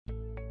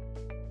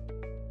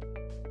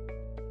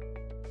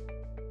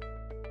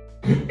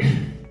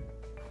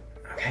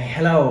Okay,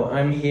 hello,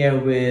 I'm here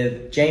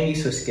with Jamie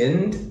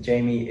Susskind.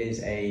 Jamie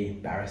is a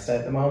barrister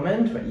at the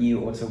moment, but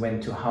you also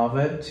went to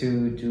Harvard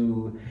to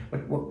do,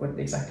 what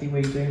exactly were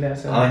you doing there?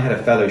 So I had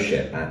a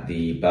fellowship at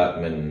the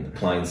Berkman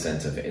Klein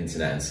Center for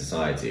Internet and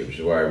Society, which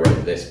is where I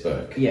wrote this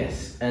book.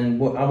 Yes, and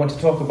what I want to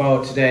talk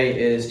about today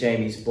is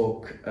Jamie's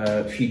book,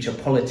 Future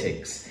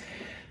Politics.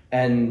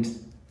 And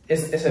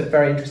it's a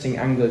very interesting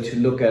angle to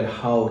look at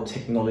how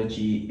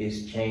technology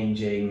is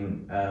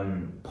changing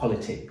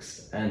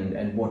politics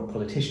and what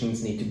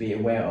politicians need to be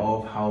aware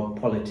of, how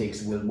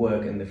politics will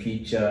work in the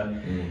future.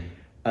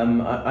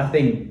 I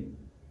think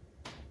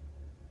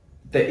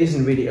there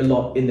isn't really a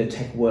lot in the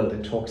tech world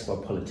that talks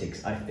about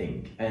politics, I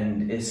think,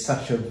 and it's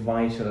such a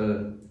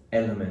vital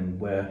element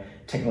where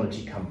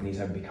technology companies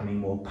are becoming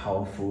more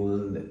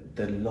powerful,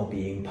 the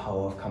lobbying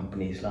power of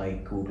companies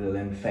like Google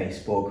and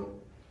Facebook,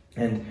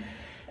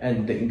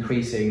 and the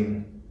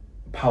increasing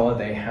power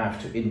they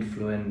have to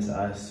influence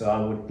us. So I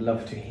would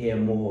love to hear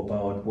more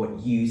about what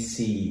you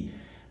see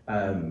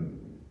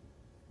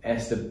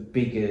as the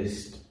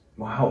biggest,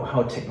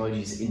 how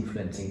technology is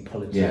influencing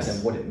politics. Yes.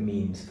 And what it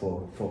means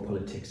for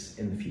politics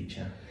in the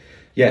future.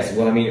 Yes,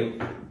 well, I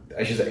mean,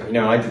 I should say,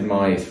 I did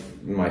my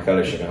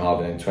fellowship at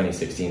Harvard in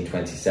 2016,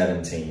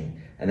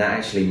 2017, and that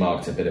actually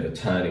marked a bit of a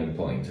turning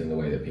point in the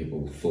way that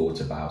people thought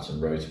about and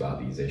wrote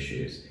about these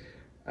issues.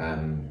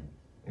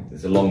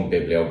 There's a long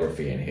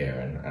bibliography in here,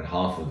 and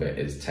half of it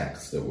is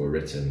texts that were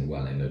written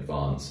well in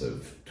advance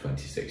of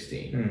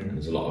 2016. And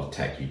there's a lot of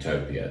tech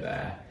utopia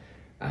there.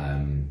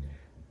 And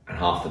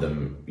half of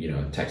them,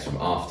 texts from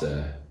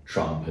after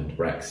Trump and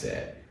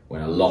Brexit,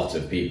 when a lot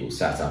of people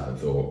sat up and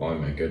thought, oh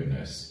my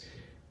goodness,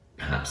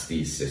 perhaps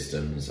these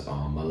systems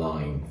are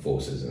malign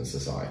forces in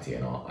society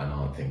and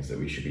aren't things that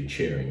we should be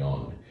cheering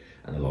on.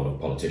 And a lot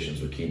of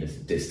politicians were keen to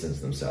distance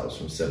themselves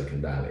from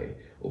Silicon Valley,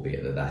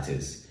 albeit that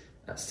is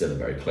still a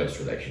very close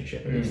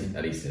relationship,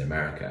 at least in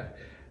America.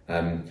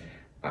 I'm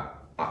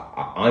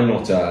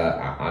not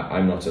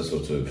a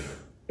sort of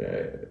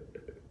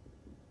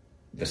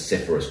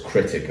vociferous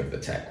critic of the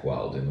tech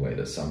world in the way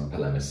that some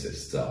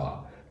polemicists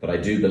are, but I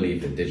do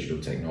believe that digital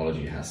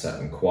technology has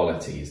certain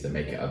qualities that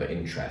make it of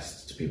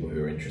interest to people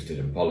who are interested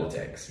in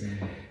politics.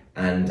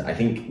 And I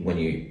think when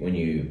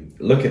you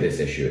look at this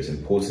issue, it's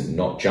important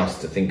not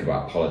just to think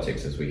about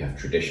politics as we have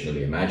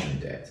traditionally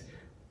imagined it.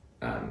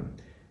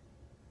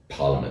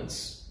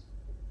 Parliaments,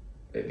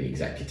 the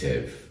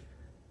executive,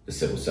 the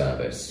civil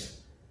service,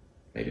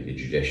 maybe the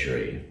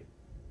judiciary,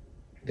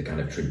 the kind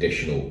of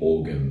traditional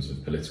organs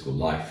of political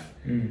life,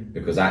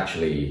 because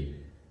actually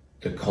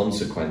the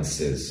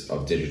consequences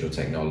of digital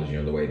technology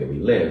on the way that we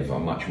live are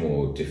much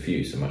more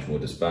diffuse and much more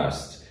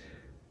dispersed,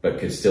 but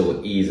could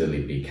still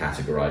easily be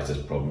categorized as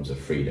problems of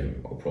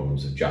freedom or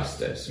problems of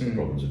justice or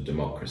problems of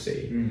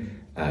democracy,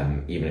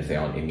 even if they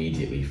aren't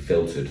immediately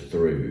filtered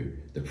through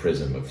the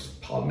prism of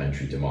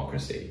parliamentary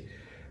democracy.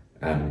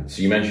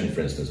 So you mentioned,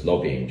 for instance,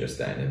 lobbying just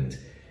then, and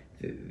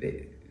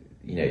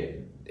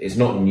it's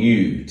not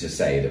new to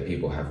say that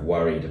people have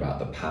worried about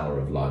the power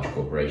of large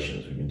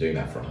corporations. We've been doing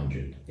that for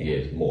 100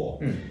 years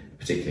more,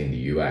 particularly in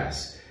the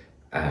US.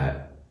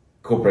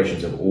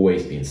 Corporations have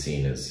always been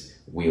seen as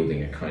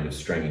wielding a kind of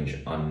strange,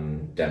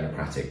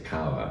 undemocratic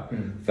power.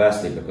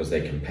 Firstly, because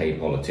they can pay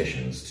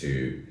politicians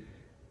to,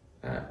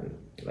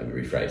 let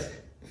me rephrase,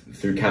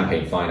 through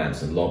campaign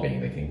finance and lobbying,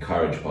 they can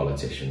encourage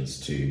politicians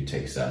to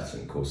take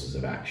certain courses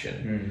of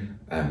action.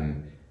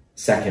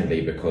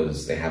 Secondly,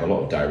 because they have a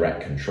lot of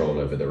direct control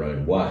over their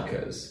own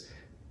workers.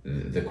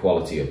 The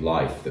quality of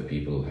life that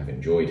people have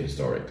enjoyed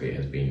historically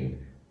has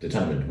been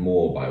determined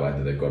more by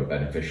whether they've got a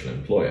beneficial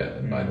employer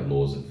than by the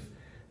laws of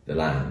the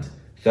land.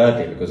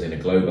 Thirdly, because in a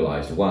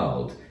globalized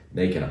world,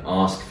 they can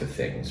ask for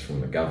things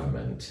from the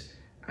government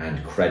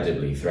and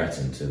credibly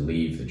threaten to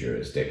leave the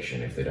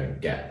jurisdiction if they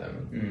don't get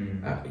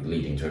them,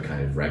 leading to a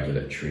kind of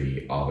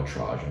regulatory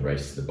arbitrage and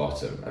race to the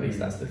bottom. At least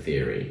that's the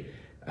theory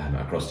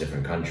across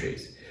different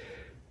countries.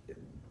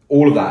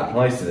 All of that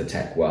applies to the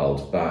tech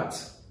world,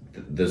 but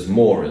there's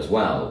more as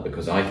well,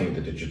 because I think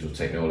the digital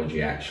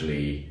technology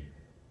actually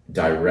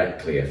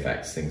directly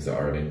affects things that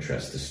are of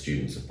interest to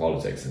students of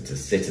politics and to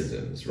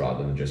citizens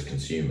rather than just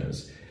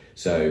consumers.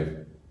 So,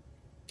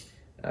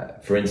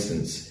 for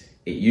instance,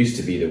 it used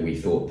to be that we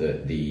thought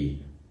that the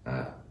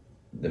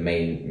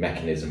main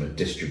mechanism of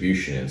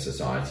distribution in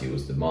society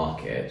was the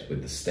market,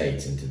 with the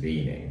state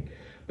intervening.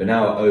 But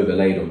now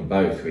overlaid on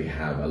both, we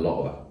have a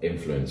lot of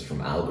influence from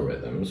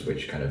algorithms,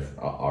 which kind of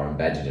are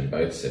embedded in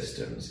both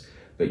systems.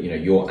 But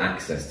your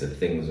access to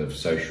things of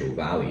social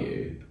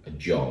value, a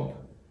job,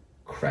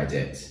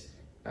 credit,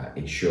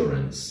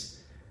 insurance,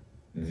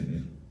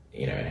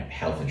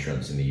 health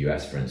insurance in the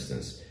US, for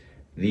instance,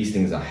 these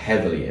things are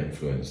heavily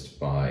influenced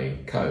by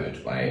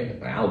code, by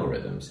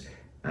algorithms.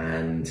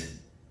 And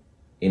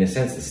in a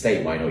sense, the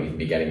state might not even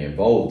be getting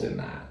involved in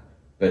that.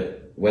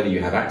 But whether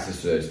you have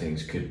access to those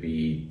things could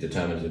be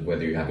determinative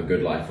whether you have a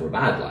good life or a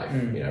bad life,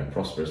 a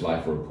prosperous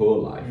life or a poor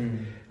life,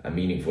 a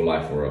meaningful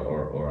life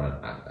or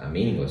a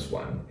meaningless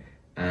one.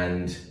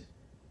 And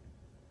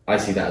I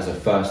see that as a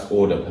first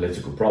order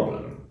political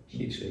problem.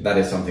 Hugely. That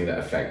is something that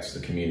affects the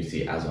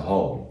community as a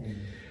whole.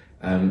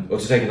 Or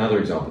to take another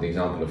example, the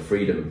example of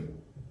freedom,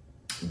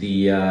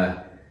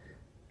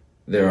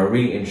 there are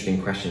really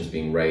interesting questions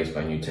being raised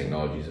by new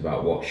technologies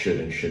about what should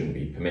and shouldn't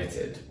be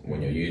permitted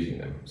when you're using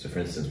them. So for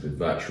instance, with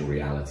virtual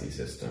reality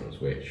systems,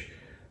 which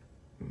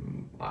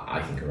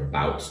I think are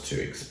about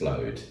to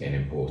explode in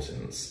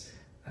importance,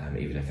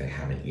 even if they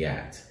haven't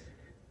yet,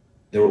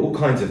 there are all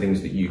kinds of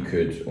things that you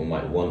could or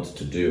might want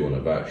to do on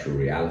a virtual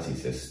reality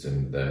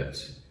system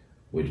that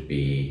would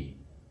be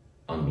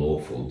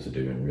unlawful to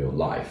do in real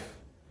life.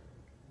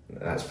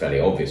 That's fairly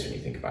obvious when you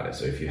think about it.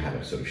 So if you have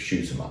a sort of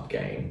shoot 'em up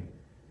game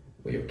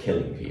where you're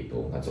killing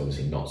people, that's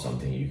obviously not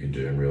something you can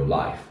do in real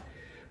life.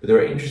 But there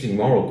are interesting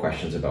moral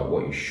questions about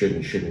what you should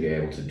and shouldn't be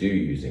able to do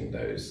using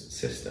those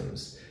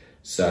systems.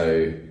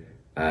 So,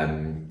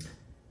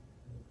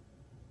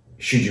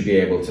 should you be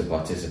able to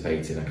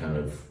participate in a kind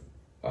of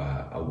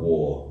a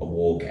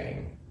war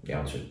game? The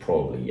answer is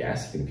probably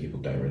yes. I think people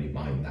don't really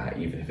mind that,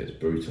 even if it's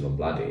brutal and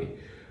bloody.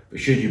 But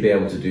should you be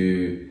able to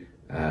do,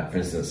 for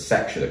instance,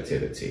 sexual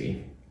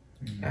activity?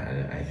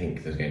 And I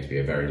think there's going to be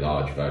a very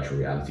large virtual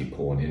reality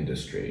porn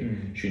industry.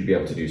 Should you be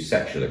able to do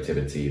sexual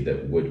activity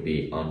that would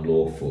be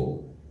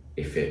unlawful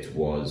if it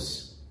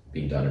was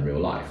being done in real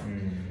life?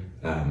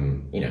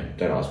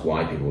 Don't ask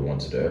why people would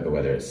want to do it, but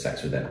whether it's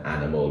sex with an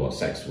animal or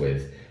sex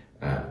with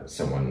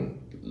someone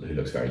who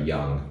looks very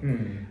young.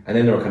 And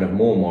then there are kind of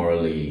more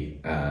morally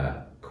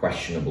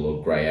questionable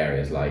or grey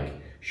areas, like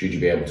should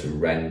you be able to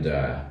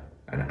render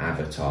an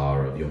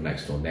avatar of your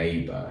next door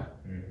neighbour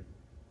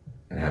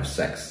and have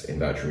sex in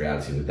virtual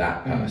reality with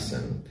that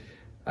person,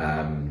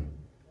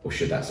 or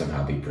should that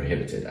somehow be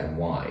prohibited, and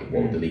why?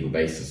 What would the legal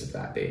basis of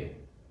that be?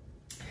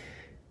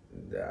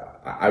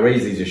 I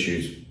raise these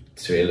issues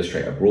to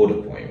illustrate a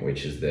broader point,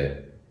 which is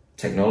that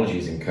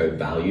technologies encode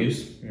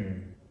values,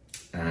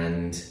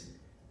 and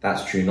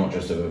that's true not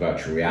just of a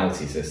virtual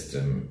reality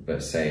system,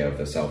 but say of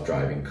a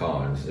self-driving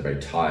car. And this is a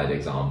very tired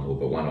example,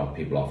 but one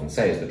people often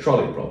say is the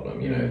trolley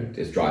problem.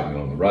 It's driving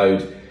along the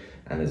road,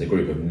 and there's a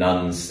group of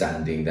nuns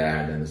standing there,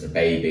 and then there's a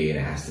baby, and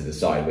it has to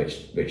decide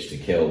which to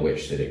kill,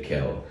 which should it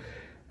kill.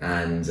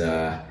 And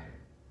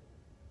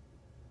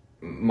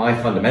my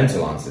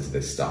fundamental answer to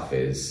this stuff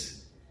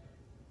is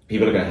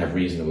people are going to have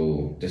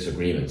reasonable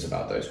disagreements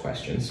about those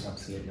questions.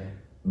 Absolutely.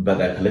 But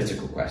they're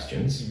political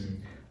questions.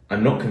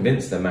 I'm not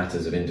convinced they're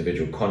matters of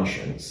individual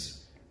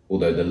conscience,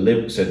 although the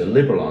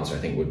liberal answer, I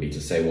think, would be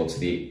to say, well, to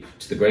the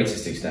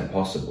greatest extent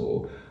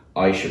possible,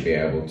 I should be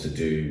able to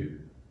do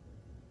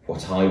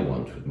what I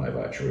want with my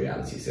virtual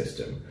reality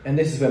system. And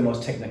this is where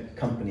most tech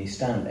companies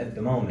stand at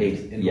the moment.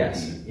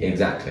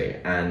 Exactly.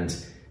 And,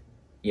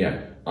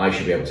 I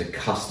should be able to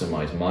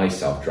customize my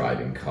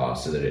self-driving car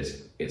so that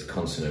it's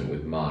consonant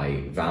with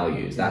my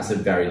values. That's a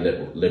very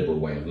liberal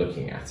way of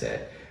looking at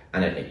it.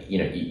 And,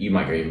 you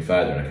might go even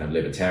further in a kind of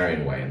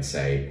libertarian way and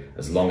say,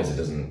 as long as it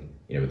doesn't,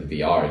 with the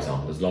VR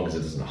example, as long as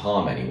it doesn't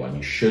harm anyone,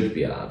 you should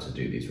be allowed to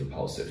do these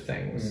repulsive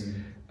things,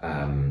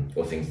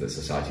 or things that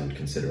society would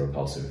consider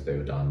repulsive if they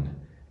were done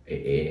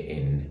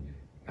in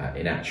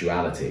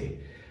actuality.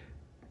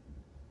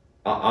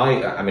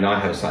 I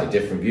have a slightly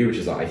different view, which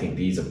is that I think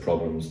these are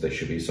problems that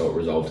should be sort of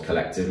resolved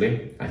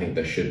collectively. I think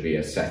there should be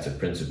a set of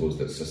principles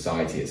that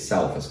society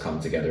itself has come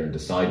together and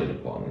decided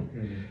upon.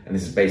 And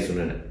this is based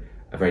on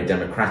a very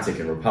democratic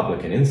and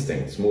Republican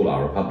instinct, small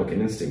r Republican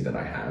instinct that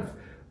I have,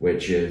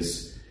 which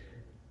is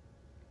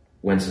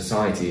when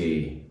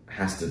society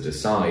has to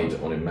decide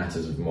on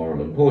matters of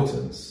moral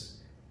importance,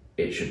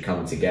 it should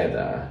come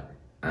together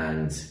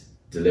and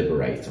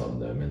deliberate on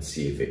them and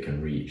see if it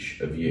can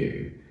reach a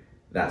view.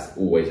 That's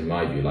always, in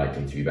my view,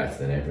 likely to be better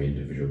than every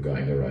individual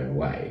going their own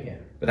way.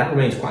 But that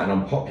remains quite an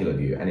unpopular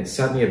view, and it's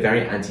certainly a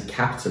very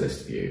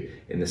anti-capitalist view,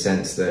 in the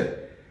sense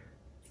that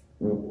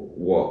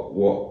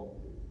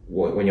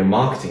when you're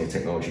marketing a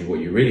technology, what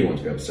you really want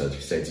to be able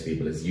to say to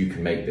people is, you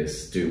can make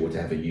this do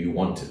whatever you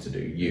want it to do,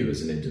 you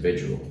as an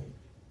individual.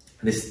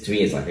 This, to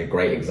me, is like a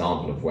great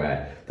example of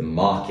where the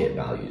market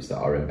values that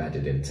are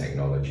embedded in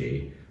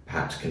technology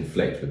perhaps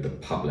conflict with the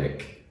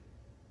public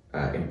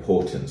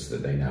importance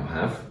that they now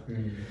have.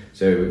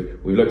 So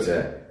we've looked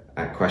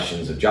at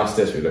questions of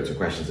justice, we've looked at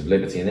questions of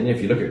liberty, and then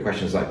if you look at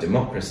questions like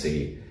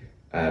democracy,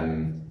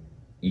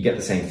 you get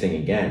the same thing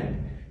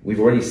again. We've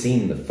already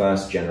seen the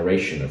first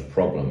generation of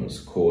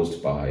problems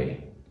caused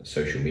by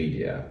social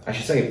media. I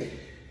should say,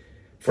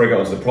 before I go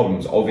on to the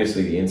problems,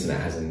 obviously the internet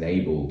has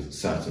enabled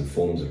certain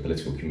forms of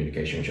political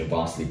communication which are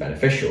vastly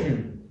beneficial.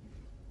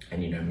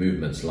 And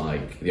movements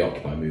like the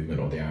Occupy movement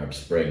or the Arab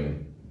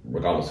Spring,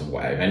 regardless of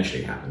what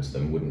eventually happened to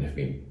them, wouldn't have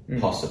been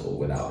possible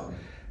without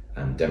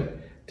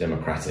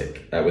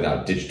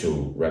without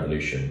digital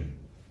revolution.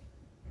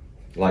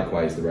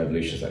 Likewise, the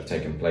revolutions that have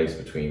taken place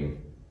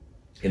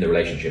in the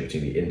relationship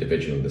between the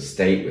individual and the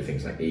state, with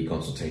things like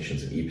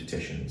e-consultations and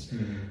e-petitions,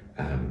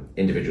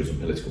 individuals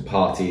and political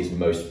parties,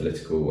 most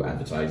political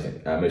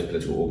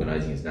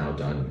organising is now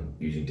done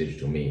using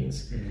digital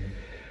means.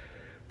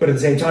 But at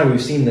the same time,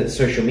 we've seen that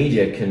social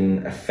media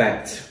can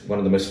affect one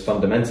of the most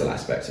fundamental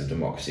aspects of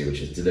democracy,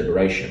 which is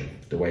deliberation,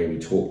 the way we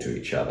talk to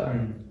each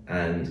other.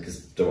 And because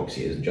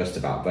democracy isn't just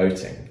about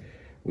voting,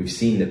 we've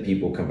seen that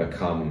people can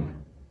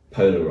become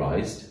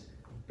polarized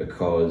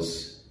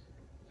because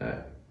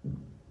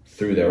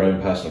through their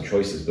own personal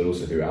choices, but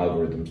also through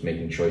algorithms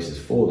making choices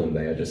for them,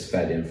 they are just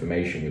fed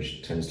information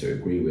which tends to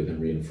agree with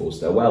and reinforce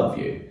their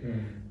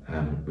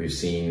worldview. We've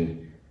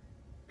seen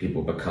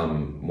people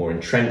become more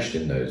entrenched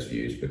in those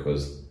views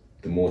because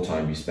the more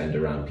time you spend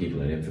around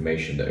people and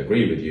information that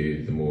agree with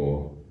you, the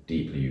more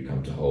deeply you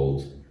come to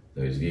hold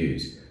those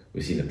views.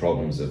 We've seen the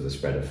problems of the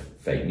spread of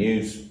fake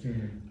news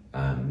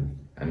and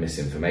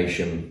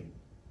misinformation.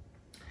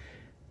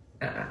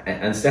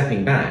 And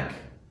stepping back,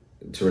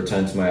 to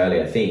return to my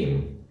earlier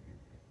theme,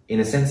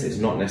 in a sense it's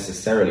not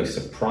necessarily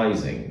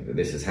surprising that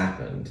this has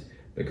happened,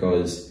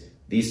 because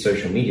these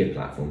social media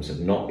platforms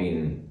have not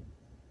been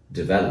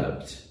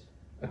developed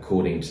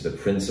according to the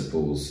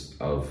principles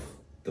of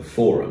the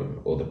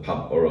forum or the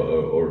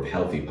or of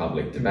healthy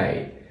public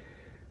debate.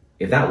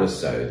 If that was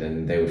so,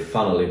 then they would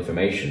funnel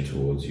information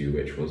towards you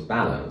which was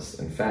balanced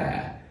and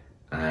fair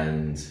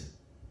and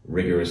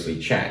rigorously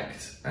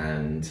checked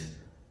and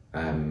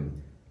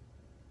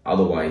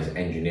otherwise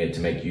engineered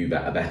to make you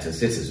a better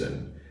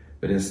citizen.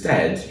 But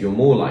instead, you're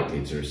more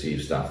likely to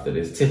receive stuff that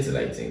is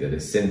titillating, that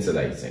is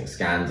scintillating,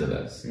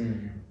 scandalous.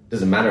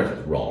 Doesn't matter if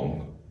it's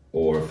wrong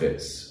or if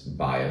it's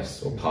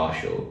biased or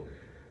partial,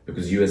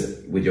 because you,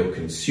 as with your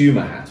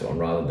consumer hat on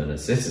rather than a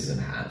citizen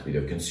hat, with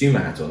your consumer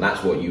hat on,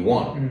 that's what you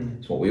want.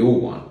 It's what we all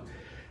want.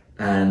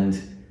 And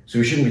so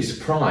we shouldn't be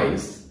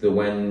surprised that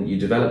when you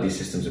develop these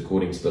systems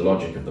according to the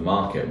logic of the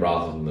market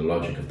rather than the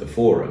logic of the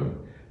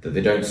forum, that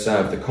they don't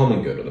serve the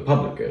common good or the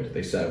public good,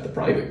 they serve the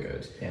private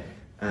good.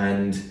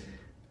 And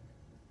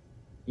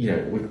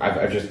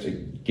I've just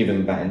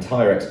given that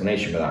entire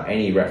explanation without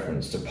any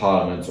reference to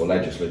parliaments or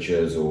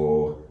legislatures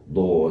or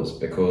laws,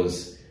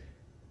 because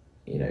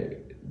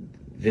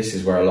this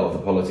is where a lot of the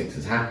politics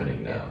is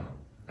happening now.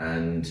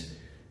 And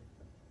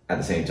at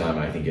the same time,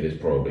 I think it is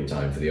probably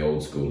time for the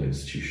old school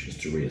institutions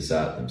to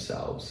reassert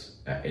themselves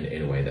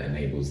in a way that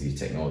enables these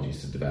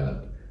technologies to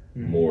develop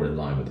more in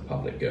line with the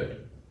public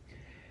good.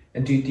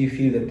 And do you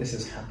feel that this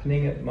is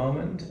happening at the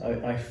moment?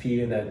 I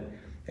feel that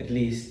at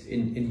least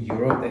in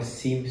Europe there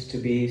seems to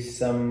be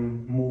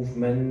some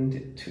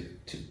movement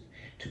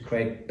to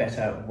create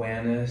better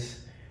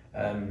awareness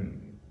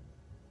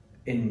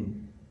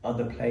in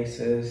other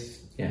places.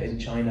 In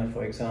China,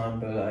 for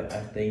example, I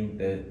think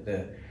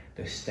the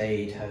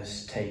state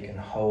has taken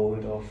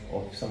hold of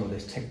some of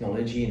this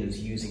technology and is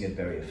using it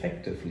very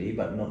effectively,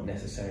 but not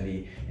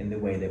necessarily in the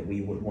way that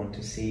we would want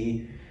to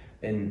see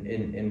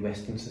in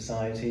Western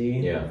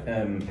society.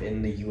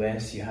 In the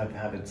US, you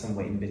have it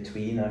somewhere in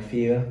between, I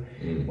feel,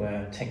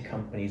 where tech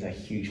companies are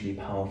hugely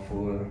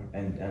powerful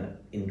and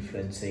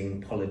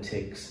influencing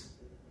politics.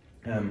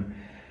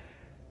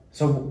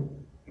 So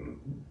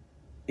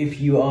if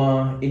you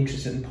are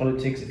interested in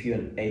politics, if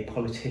you're a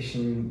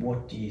politician,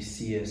 what do you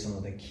see as some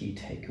of the key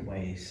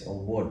takeaways, or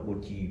what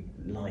would you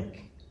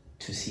like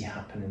to see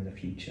happen in the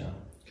future?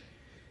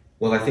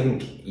 Well, I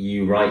think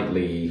you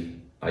rightly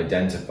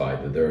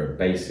identified that there are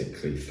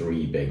basically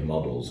three big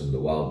models in the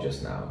world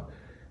just now.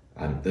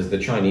 There's the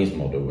Chinese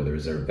model, where there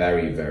is a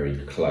very, very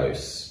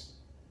close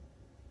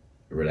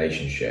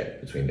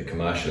relationship between the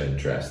commercial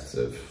interests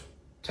of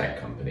tech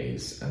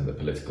companies and the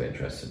political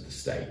interests of the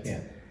state.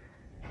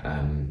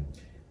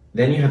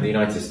 Then you have the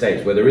United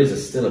States, where there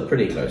is still a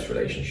pretty close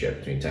relationship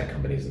between tech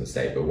companies and the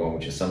state, but one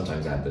which is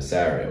sometimes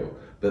adversarial,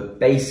 but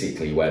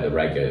basically where the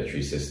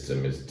regulatory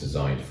system is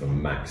designed for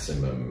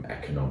maximum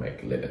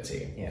economic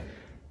liberty.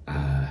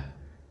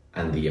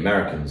 And the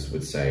Americans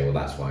would say, well,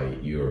 that's why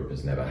Europe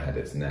has never had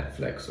its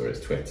Netflix or its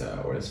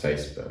Twitter or its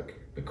Facebook,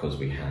 because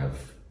we have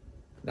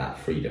that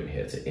freedom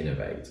here to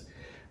innovate.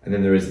 And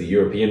then there is the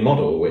European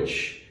model,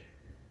 which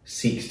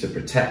seeks to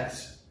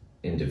protect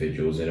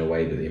individuals in a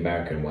way that the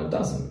American one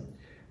doesn't.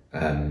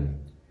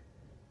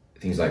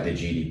 Things like the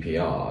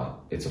GDPR,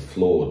 it's a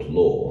flawed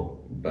law,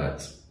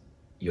 but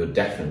you're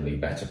definitely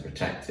better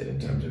protected in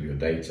terms of your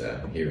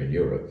data here in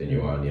Europe than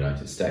you are in the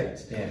United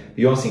States.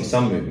 You are seeing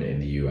some movement in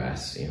the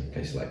US,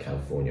 places like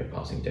California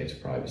passing data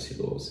privacy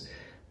laws,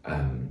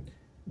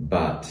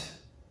 but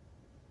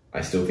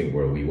I still think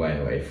we're a wee way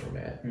away from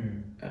it.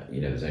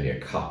 There's only a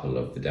couple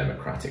of the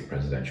Democratic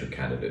presidential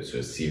candidates who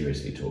are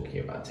seriously talking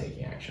about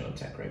taking action on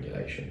tech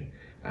regulation,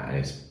 and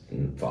it's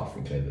far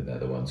from clear that they're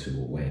the ones who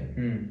will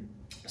win.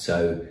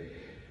 So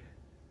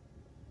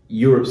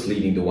Europe's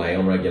leading the way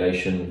on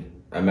regulation.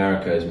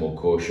 America is more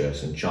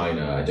cautious, and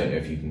China, I don't know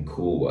if you can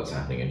call what's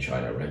happening in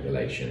China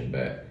regulation,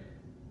 but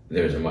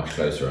there is a much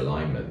closer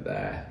alignment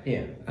there.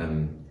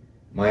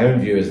 My own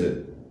view is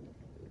that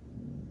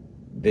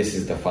this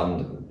is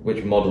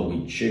which model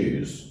we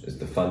choose is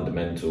the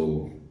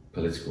fundamental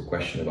political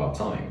question of our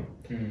time.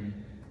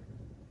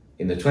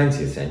 In the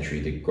 20th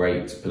century, the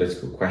great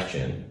political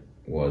question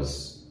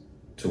was,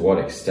 to what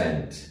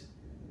extent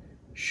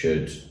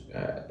should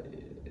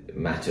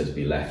matters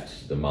be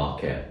left to the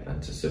market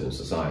and to civil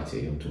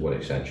society, and to what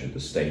extent should the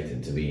state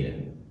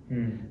intervene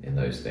in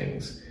those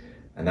things?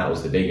 And that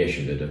was the big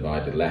issue that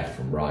divided left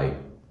from right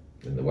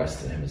in the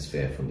Western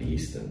Hemisphere from the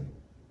Eastern.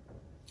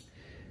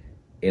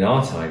 In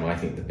our time, I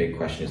think the big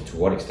question is, to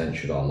what extent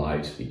should our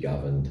lives be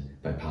governed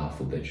by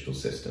powerful digital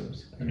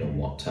systems, and on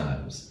what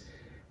terms?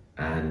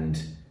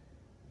 And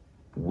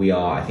we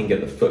are, I think, at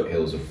the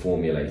foothills of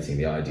formulating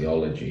the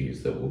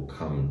ideologies that will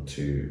come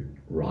to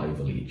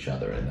rival each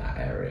other in that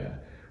area,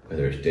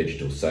 whether it's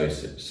digital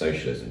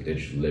socialism,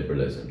 digital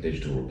liberalism,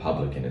 digital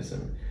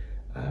republicanism,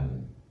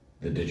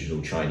 the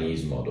digital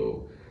Chinese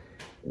model.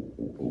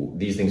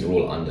 These things are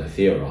all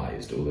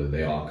under-theorized, although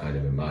they are kind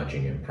of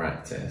emerging in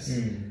practice.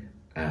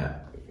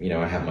 You know,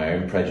 I have my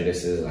own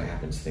prejudices. I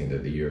happen to think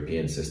that the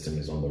European system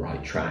is on the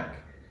right track,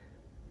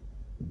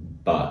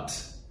 but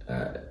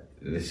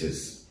this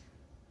is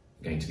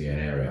going to be an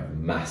area of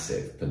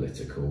massive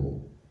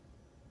political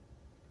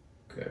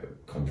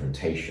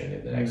confrontation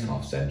in the next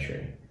half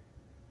century.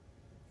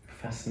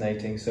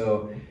 Fascinating.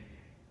 So,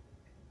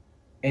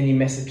 any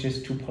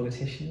messages to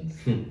politicians?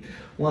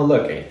 Well,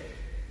 look,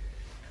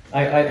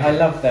 I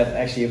love that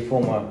actually a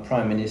former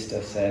prime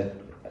minister said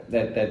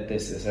that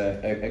this is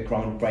a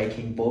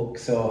groundbreaking book.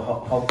 So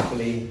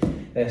hopefully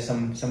there's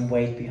some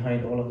weight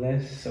behind all of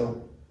this.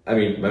 So I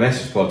mean, my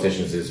message to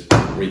politicians is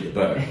read the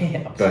book.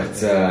 Yeah,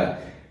 but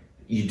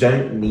you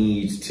don't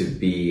need to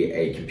be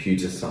a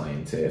computer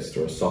scientist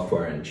or a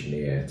software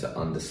engineer to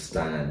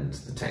understand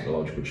the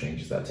technological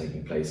changes that are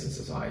taking place in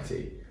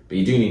society. But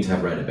you do need to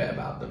have read a bit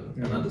about them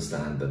and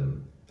understand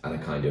them at a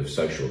kind of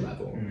social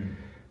level.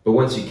 But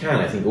once you can,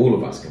 I think all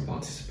of us can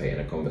participate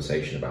in a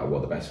conversation about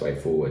what the best way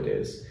forward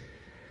is.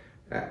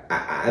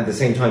 At the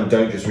same time,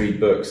 don't just read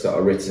books that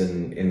are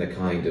written in the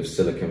kind of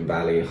Silicon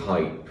Valley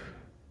hype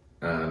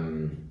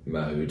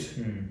mode.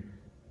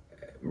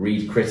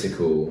 Read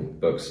critical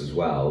books as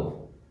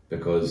well,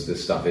 because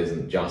this stuff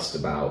isn't just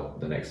about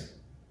the next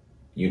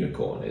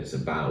unicorn, it's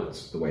about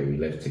the way we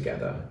live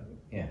together,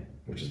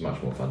 which is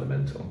much more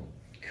fundamental.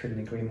 Couldn't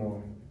agree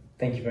more.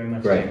 Thank you very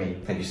much, Great. Jamie.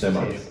 Thank you so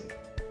much. Cheers.